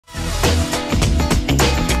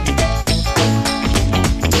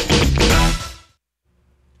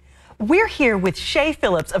We're here with Shay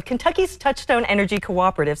Phillips of Kentucky's Touchstone Energy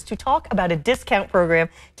Cooperatives to talk about a discount program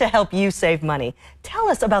to help you save money. Tell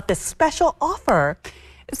us about this special offer.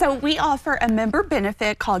 So we offer a member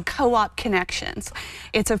benefit called Co-op Connections.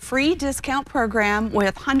 It's a free discount program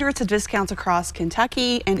with hundreds of discounts across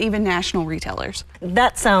Kentucky and even national retailers.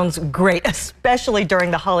 That sounds great, especially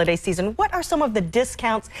during the holiday season. What are some of the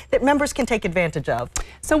discounts that members can take advantage of?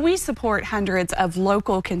 So we support hundreds of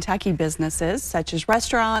local Kentucky businesses, such as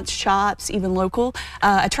restaurants, shops, even local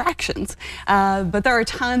attractions. But there are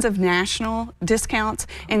tons of national discounts,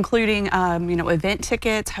 including event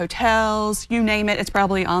tickets, hotels, you name it, it's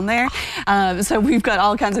probably on there. So we've got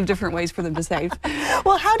all kinds of different ways for them to save.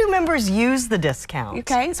 Well, how do members use the discount?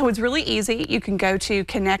 Okay, so it's really easy. You can go to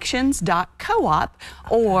connections.coop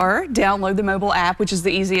or download the mobile app, which is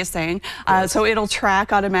the easiest thing. So it'll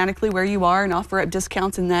track automatically where you are and offer up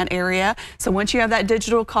discounts in that area. So once you have that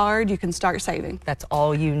digital card, you can start saving. That's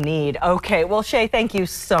all you need. Okay, well, Shay, thank you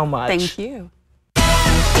so much. Thank you.